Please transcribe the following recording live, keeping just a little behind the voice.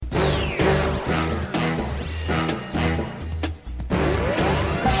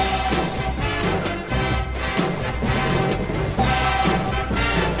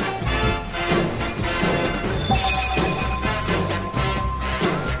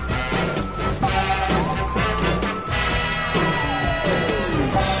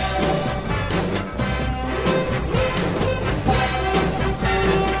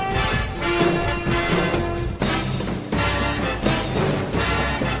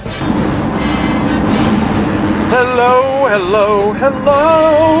Hello, hello,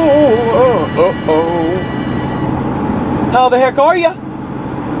 hello. How the heck are ya?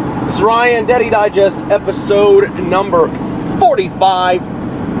 It's Ryan, Daddy Digest, episode number 45.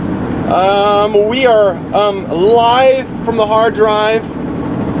 We are live from the hard drive.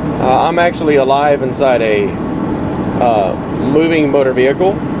 I'm actually alive inside a moving motor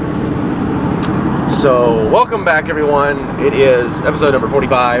vehicle. So, welcome back, everyone. It is episode number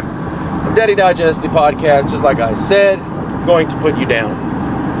 45 of Daddy Digest, the podcast. Just like I said, going to put you down.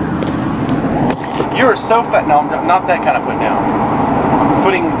 You are so fat. No, I'm not that kind of put down. I'm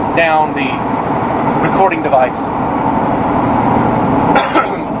putting down the recording device.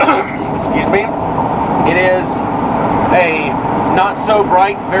 Excuse me. It is a not so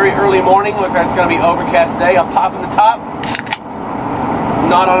bright, very early morning. Look, it's going to be overcast day. I'm popping the top.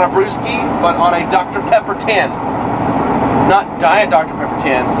 Not on a brewski, but on a Dr. Pepper 10. Not Diet Dr. Pepper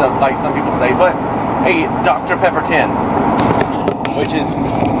 10, like some people say, but a Dr. Pepper 10, which is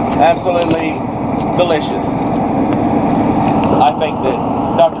absolutely delicious. I think that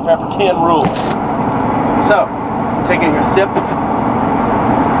Dr. Pepper 10 rules. So, taking a sip.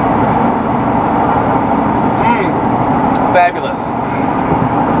 Fabulous.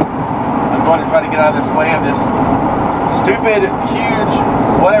 I'm going to try to get out of this way of this stupid, huge,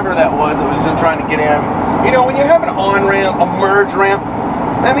 whatever that was just trying to get in. You know, when you have an on-ramp, a merge ramp,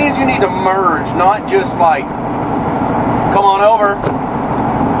 that means you need to merge, not just like, come on over.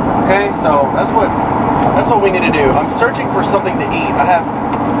 Okay, so that's what we need to do. I'm searching for something to eat. I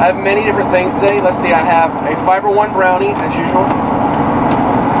have many different things today. Let's see, I have a Fiber One brownie, as usual.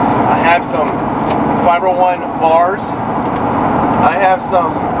 I have some Fiber One bars. I have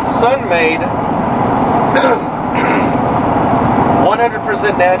some Sun-made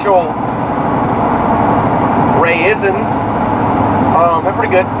 100% natural raisins. They're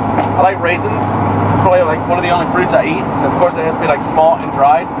pretty good. I like raisins. It's probably like one of the only fruits I eat. And of course, it has to be like small and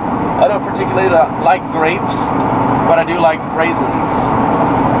dried. I don't particularly like grapes, but I do like raisins.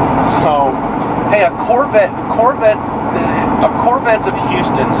 So, hey, a Corvettes of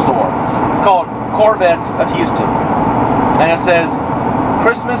Houston store. It's called Corvettes of Houston. And it says,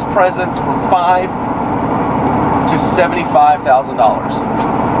 Christmas presents from $5,000 to $75,000.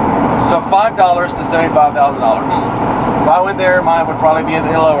 So $5 to $75,000. If I went there, mine would probably be at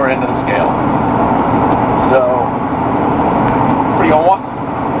the lower end of the scale. So, it's pretty awesome.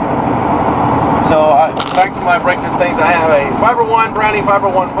 So, back to my breakfast things. I have a Fiber One brownie, Fiber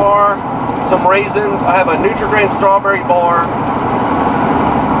One bar, some raisins. I have a Nutri-Grain strawberry bar.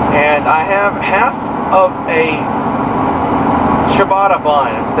 And I have half of a ciabatta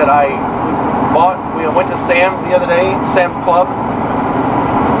bun that I bought. We went to Sam's the other day, Sam's Club,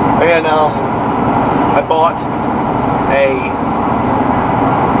 and I bought a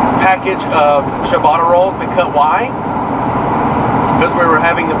package of ciabatta roll that cut Y because we were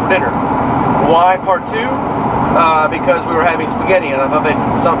having them for dinner. Y part 2 because we were having spaghetti and I thought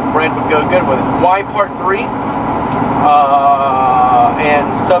that some bread would go good with it. Y part 3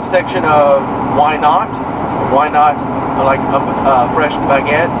 and subsection of why not? Why not like a fresh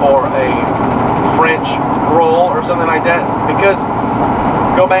baguette or a French roll or something like that? Because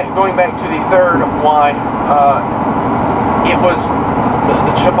going back to the third why, it was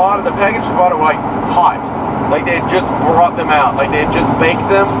the ciabatta, the packaged ciabatta were like hot, like they had just brought them out, like they had just baked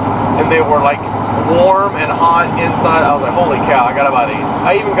them, and they were like warm and hot inside. I was like, holy cow, I gotta buy these.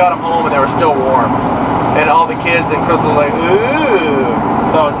 I even got them home and they were still warm, and all the kids and Crystal was like, ooh.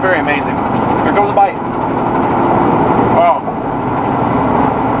 So it's very amazing. Here comes a bite. Wow.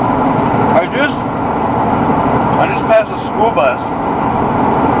 I just passed a school bus.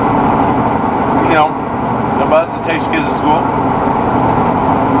 You know, the bus that takes kids to school.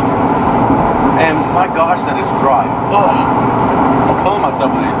 And my gosh, that is dry. Ugh. I'm killing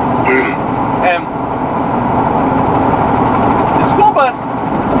myself with these. And the school bus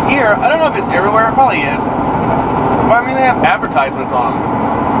here, I don't know if it's everywhere, it probably is. But I mean, they have advertisements on them.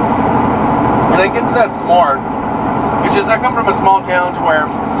 And they get to that smart. It's just I come from a small town to where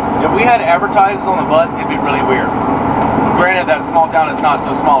if we had advertisements on the bus, it'd be really weird. Granted, that small town is not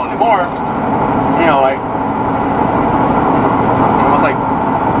so small anymore. You know, like almost like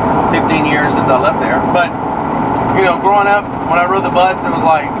 15 years since I left there. But you know, growing up, when I rode the bus, it was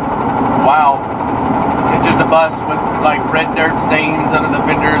like, wow, it's just a bus with like red dirt stains under the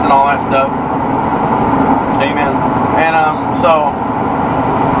fenders and all that stuff. Amen. And so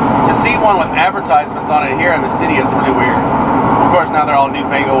to see one with advertisements on it here in the city is really weird. Of course, now they're all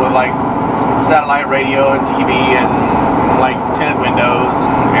newfangled with like satellite radio and TV and like tinted windows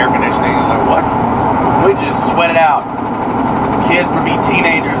and air conditioning. I'm like, what? We just sweat it out. Kids would be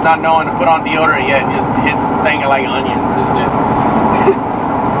teenagers just not knowing to put on deodorant yet, and just hits stinging like onions. It's just,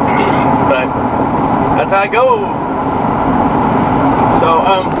 but that's how it goes. So,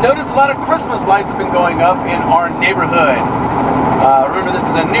 notice a lot of Christmas lights have been going up in our neighborhood. Remember, this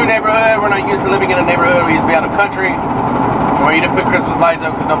is a new neighborhood. We're not used to living in a neighborhood. We used to be out of the country where you didn't put Christmas lights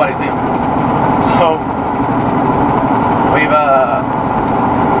up because nobody sees them. So, we've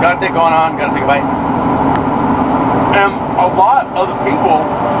got that going on. Gotta take a bite. And a lot of the people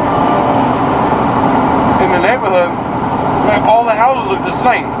in the neighborhood, like, all the houses look the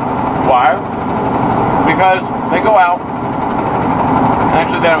same. Why? Because they go out.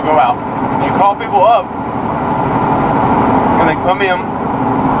 Actually, they don't go out. They call people up, and they come in,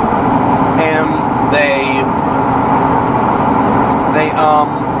 and they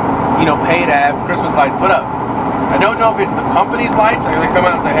pay to have Christmas lights put up. I don't know if it's the company's lights, or they come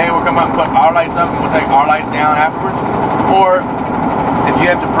out and say, hey, we'll come out and put our lights up, and we'll take our lights down afterwards, or if you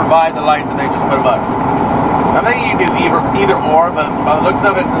have to provide the lights and they just put them up. I think you can do either or, but by the looks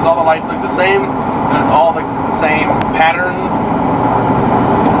of it, since all the lights look the same, and it's all the same patterns,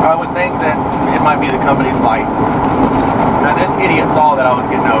 I would think that it might be the company's lights. Now, this idiot saw that I was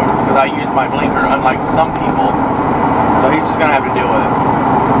getting over because I used my blinker, unlike some people, so he's just going to have to deal with it.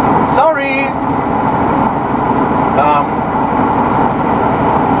 Sorry!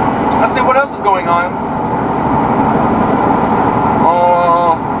 Let's see what else is going on.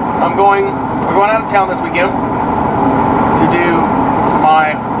 We're going out of town this weekend to do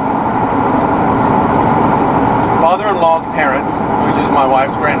my father-in-law's parents, which is my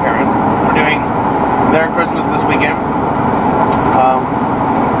wife's grandparents. We're doing their Christmas this weekend.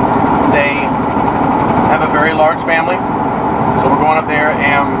 They have a very large family, so we're going up there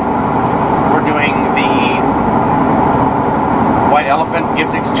and we're doing the White Elephant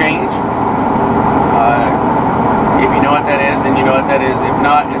gift exchange. If you know what that is, then you know what that is. If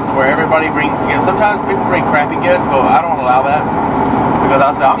not, it's where everybody brings gifts. Sometimes people bring crappy gifts, but I don't allow that because I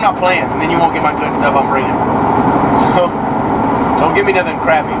say I'm not playing, and then you won't get my good stuff I'm bringing. So don't give me nothing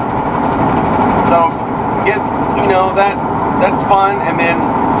crappy. So get that's fun, and then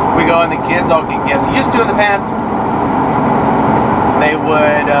we go and the kids all get gifts. Used to in the past, they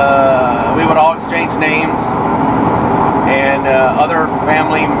would we would all exchange names, and other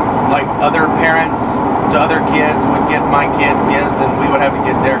family, like other parents to other kids, would get my kids gifts, and we would have to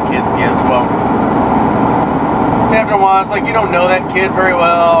get their kids gifts. Well, after a while, it's like you don't know that kid very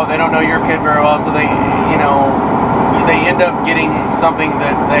well, they don't know your kid very well, so they end up getting something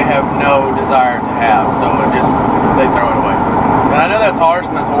that they have no desire to have, so they throw it away. And I know that's harsh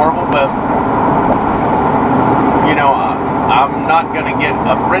and that's horrible, but I'm not going to get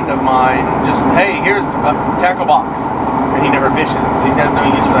a friend of mine just, hey, here's a tackle box, and he never fishes. He has no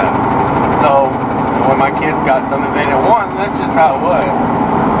use for that. So when my kids got something they didn't want, that's just how it was.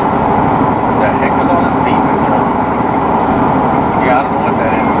 What the heck is all this beeping from? Yeah, I don't know what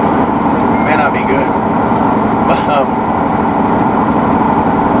that is. It may not be good. But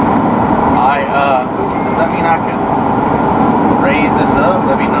does that mean I can raise this up?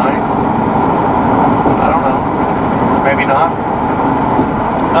 That'd be nice. I don't know. Maybe not.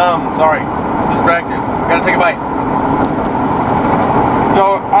 Sorry. Distracted. Gotta take a bite.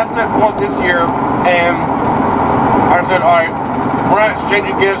 So I set forth this year, and I said, alright, we're not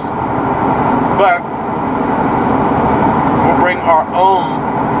exchanging gifts, but we'll bring our own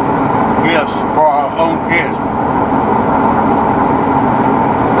gifts for our own kids.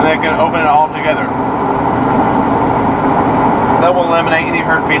 And they can open it all together. That will eliminate any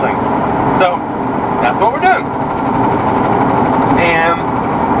hurt feelings. So, that's what we're doing. And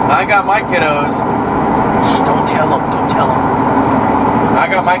I got my kiddos. Shh, don't tell them. I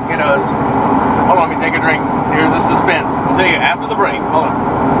got my kiddos. Hold on, let me take a drink. Here's the suspense. I'll tell you after the break. Hold on.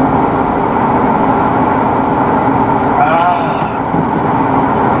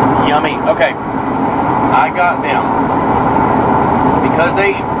 Yummy. Okay. I got them because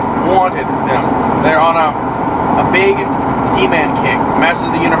they wanted them. They're on a big He-Man kick, Masters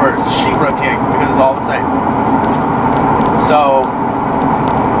of the Universe, She-Ra kick, because it's all the same. So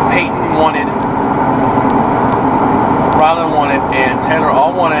Peyton wanted, Rylan wanted, and Taylor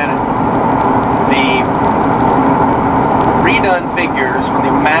all wanted the redone figures from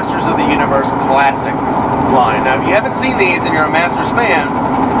the Masters of the Universe Classics line. Now, if you haven't seen these and you're a Masters fan,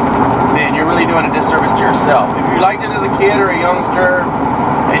 then you're really doing a disservice to yourself. If you liked it as a kid or a youngster,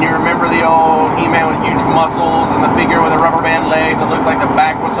 and you remember the old He-Man with huge muscles and the figure with the rubber band legs that looks like the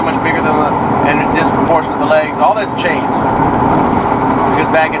back was so much bigger than and disproportionate to the legs, all that's changed. Because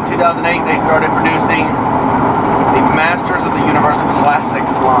back in 2008, they started producing the Masters of the Universe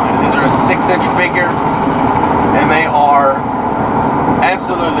Classics line. These are a 6-inch figure, and they are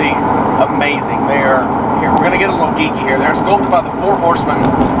absolutely amazing. They're here. We're gonna get a little geeky here. They're sculpted by the Four Horsemen,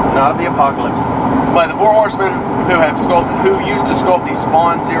 not of the Apocalypse, but the Four Horsemen who used to sculpt the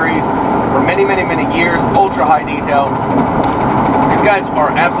Spawn series for many, many, many years. Ultra high detail. These guys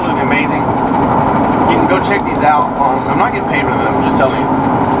are absolutely amazing. You can go check these out on. I'm not getting paid for them. I'm just telling you.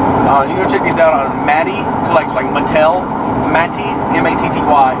 You can go check these out on Matty Collect, like Mattel, Matty Matty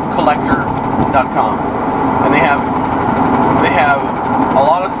Collector.com, and they have a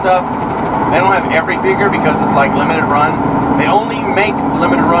lot of stuff. They don't have every figure because it's like limited run. They only make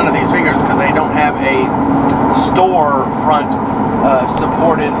limited run of these figures because they don't have a storefront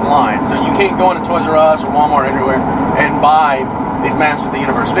supported line. So you can't go into Toys R Us or Walmart or everywhere and buy these Masters of the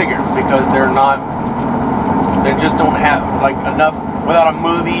Universe figures because they just don't have like enough. Without a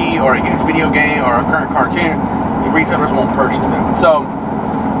movie or a huge video game or a current cartoon, the retailers won't purchase them. So,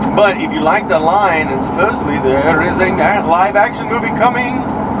 but if you like the line, and supposedly there is a live action movie coming,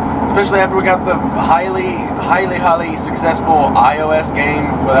 especially after we got the highly successful iOS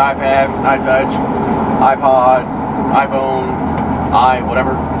game with iPad, iTouch, iPod, iPhone,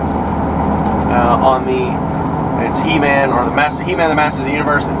 whatever, it's He-Man or the Master of the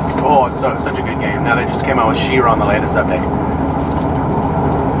Universe. It's such a good game. Now they just came out with She-Ra on the latest update.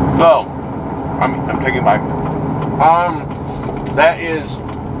 So, I'm taking it back. That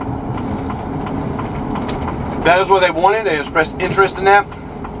is what they wanted. They expressed interest in that.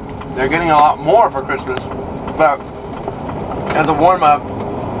 They're getting a lot more for Christmas, but as a warm-up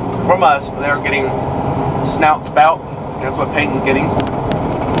from us, they're getting Snout Spout. That's what Peyton's getting.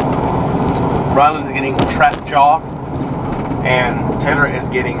 Ryland's getting Trap Jaw, and Taylor is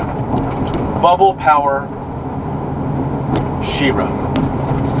getting Bubble Power She-Ra.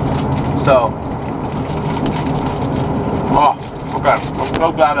 So, okay. I'm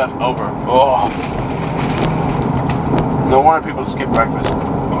so glad that's over. No wonder people skip breakfast.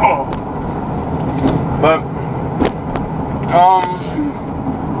 But,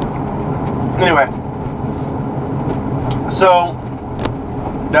 anyway. So,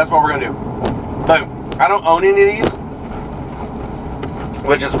 that's what we're gonna do. But, I don't own any of these,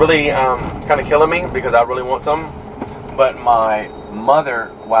 which is really kind of killing me because I really want some. But my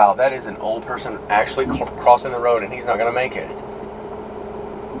mother, wow, that is an old person actually crossing the road and he's not going to make it.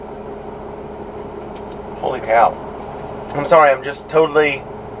 Holy cow. I'm sorry, I'm just totally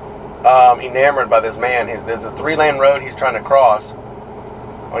enamored by this man. There's a 3-lane road he's trying to cross,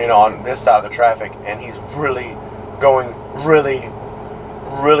 on this side of the traffic, and he's really going really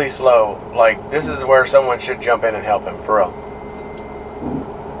slow. Like, this is where someone should jump in and help him, for real.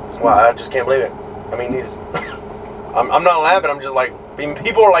 Wow, I just can't believe it. I mean, he's... I'm not laughing. I'm just like,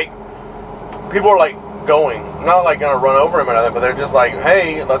 people are like going. I'm not like gonna run over him or nothing, but they're just like,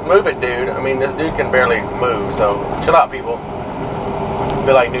 hey, let's move it, dude. I mean, this dude can barely move, so chill out, people.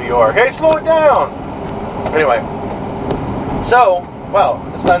 Be like New York. Hey, slow it down. Anyway, so, well,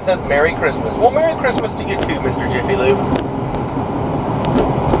 the son says Merry Christmas. Well, Merry Christmas to you too, Mr. Jiffy Lube.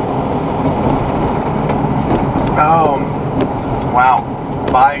 Wow.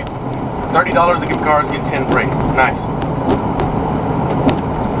 Buy $30 of gift cards, get 10 free. Nice.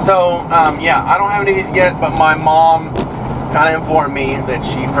 So, yeah, I don't have any of these yet, but my mom kind of informed me that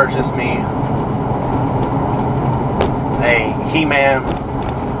she purchased me a He-Man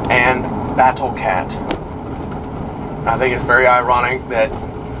and Battle Cat. I think it's very ironic that,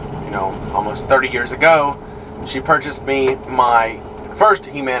 almost 30 years ago, she purchased me my first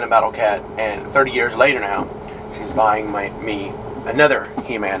He-Man and Battle Cat, and 30 years later now, she's buying me another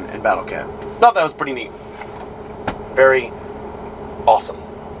He-Man and Battle Cat. Thought that was pretty neat. Very awesome.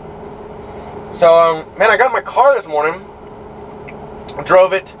 So, man, I got in my car this morning.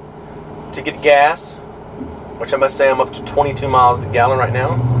 Drove it to get gas, which I must say I'm up to 22 miles a gallon right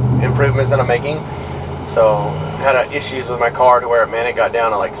now. Improvements that I'm making. So, had issues with my car to where, man, it got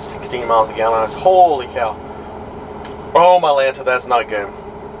down to like 16 miles a gallon. I was, holy cow. Oh, my Lanta, that's not good.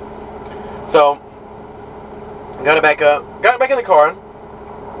 So, got it back up. Got it back in the car.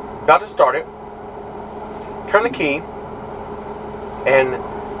 About to start it. Turn the key. And,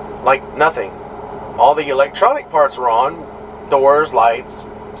 like, nothing. All the electronic parts were on. Doors, lights,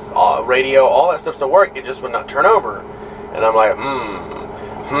 radio, all that stuff's to work. It just would not turn over. And I'm like,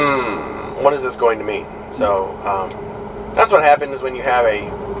 what is this going to mean? So, that's what happens when you have a,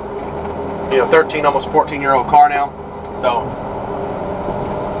 13, almost 14-year-old car now. So,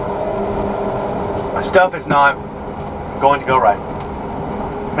 stuff is not going to go right.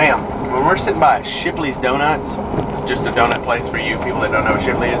 Man, when we're sitting by Shipley's Donuts, it's just a donut place for you people that don't know what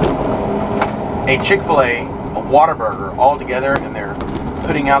Shipley is. A Chick-fil-A, a Whataburger, all together, and they're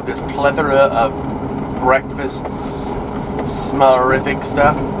putting out this plethora of breakfast smellerific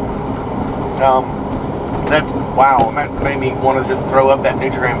stuff. That's, wow, that made me want to just throw up that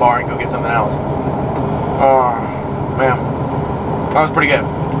Nutri-Grain bar and go get something else. Man, that was pretty good.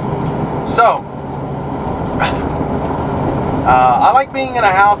 So, I like being in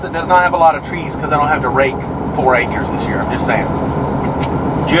a house that does not have a lot of trees because I don't have to rake 4 acres this year. I'm just saying.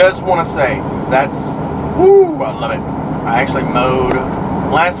 Just want to say, that's, woo, I love it. I actually mowed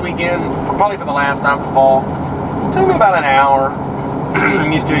last weekend, probably for the last time for fall. It took me about an hour.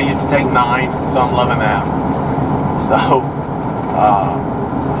 It used to take 9, so I'm loving that. So,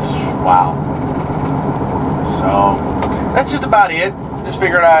 wow. So, that's just about it. Just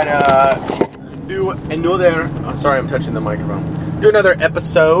figured I'd do another, I'm sorry, I'm touching the microphone. Do another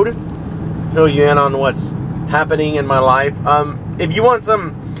episode, fill you in on what's happening in my life. If you want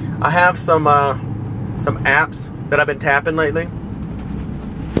some, I have some apps that I've been tapping lately.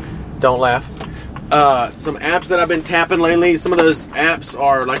 Don't laugh. Some apps that I've been tapping lately. Some of those apps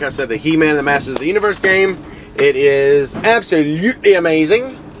are, like I said, the He-Man and the Masters of the Universe game. It is absolutely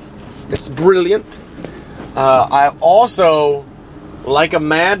amazing. It's brilliant. I also, like a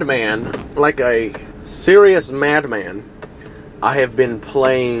madman, like a serious madman, I have been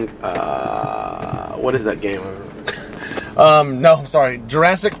playing, what is that game? No, I'm sorry,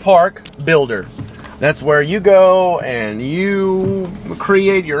 Jurassic Park Builder. That's where you go and you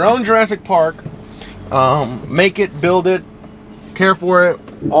create your own Jurassic Park, make it, build it, care for it,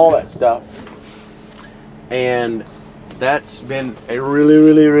 all that stuff. And that's been a really,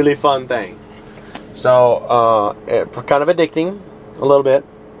 really, really fun thing. So, kind of addicting, a little bit.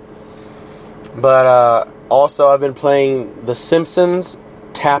 But also I've been playing The Simpsons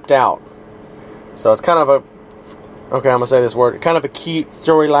Tapped Out. So it's kind of a, okay, I'm going to say this word, kind of a cute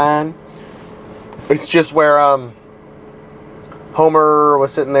storyline. It's just where Homer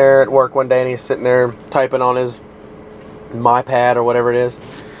was sitting there at work one day and he's sitting there typing on his MyPad or whatever it is.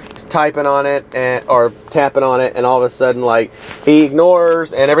 He's typing on it or tapping on it, and all of a sudden, like, he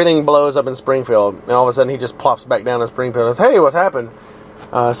ignores and everything blows up in Springfield. And all of a sudden he just plops back down in Springfield and says, "Hey, what's happened?"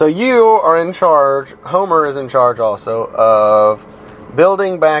 So you are in charge, Homer is in charge also, of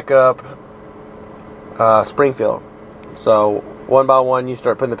building back up Springfield. So one by one you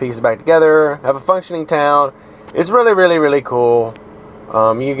start putting the pieces back together, have a functioning town. It's really, really, really cool.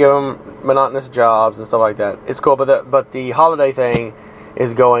 You give them monotonous jobs and stuff like that. It's cool, but the holiday thing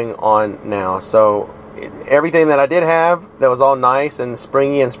is going on now. So everything that I did have that was all nice and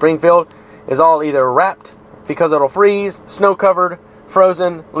springy in Springfield is all either wrapped because it'll freeze, snow covered,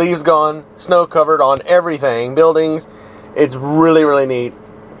 frozen, leaves gone, snow covered on everything, buildings. It's really, really neat.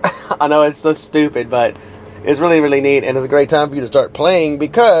 I know it's so stupid, but it's really, really neat, and it's a great time for you to start playing,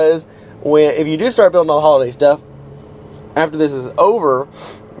 because if you do start building all the holiday stuff, after this is over,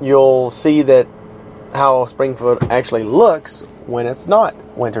 you'll see that how Springfield actually looks when it's not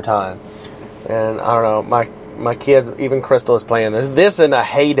wintertime. And I don't know, my kids, even Crystal is playing this in a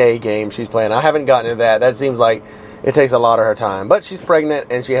Heyday game she's playing. I haven't gotten into that. That seems like it takes a lot of her time, but she's pregnant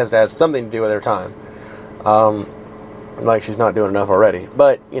and she has to have something to do with her time. Like she's not doing enough already,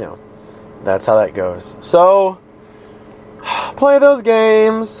 but you know, that's how that goes. So play those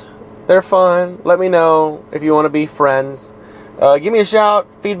games, they're fun. Let me know if you want to be friends. Give me a shout,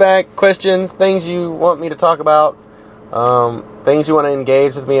 feedback, questions, things you want me to talk about, things you want to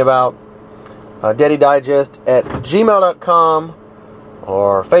engage with me about. daddydigest@gmail.com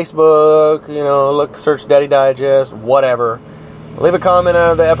or Facebook, search Daddy Digest, whatever. Leave a comment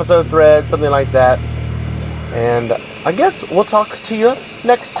on the episode thread, something like that. And I guess we'll talk to you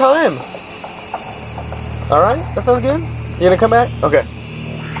next time. Alright, that sounds good? You gonna come back? Okay.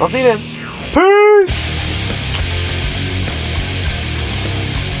 I'll see you then. Peace!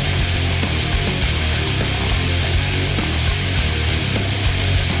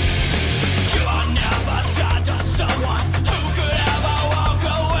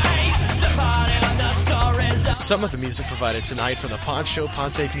 Some of the music provided tonight from the Pod Show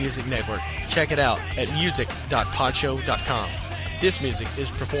Ponte Music Network. Check it out at music.podshow.com. This music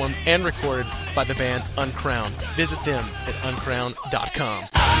is performed and recorded by the band Uncrowned. Visit them at uncrowned.com.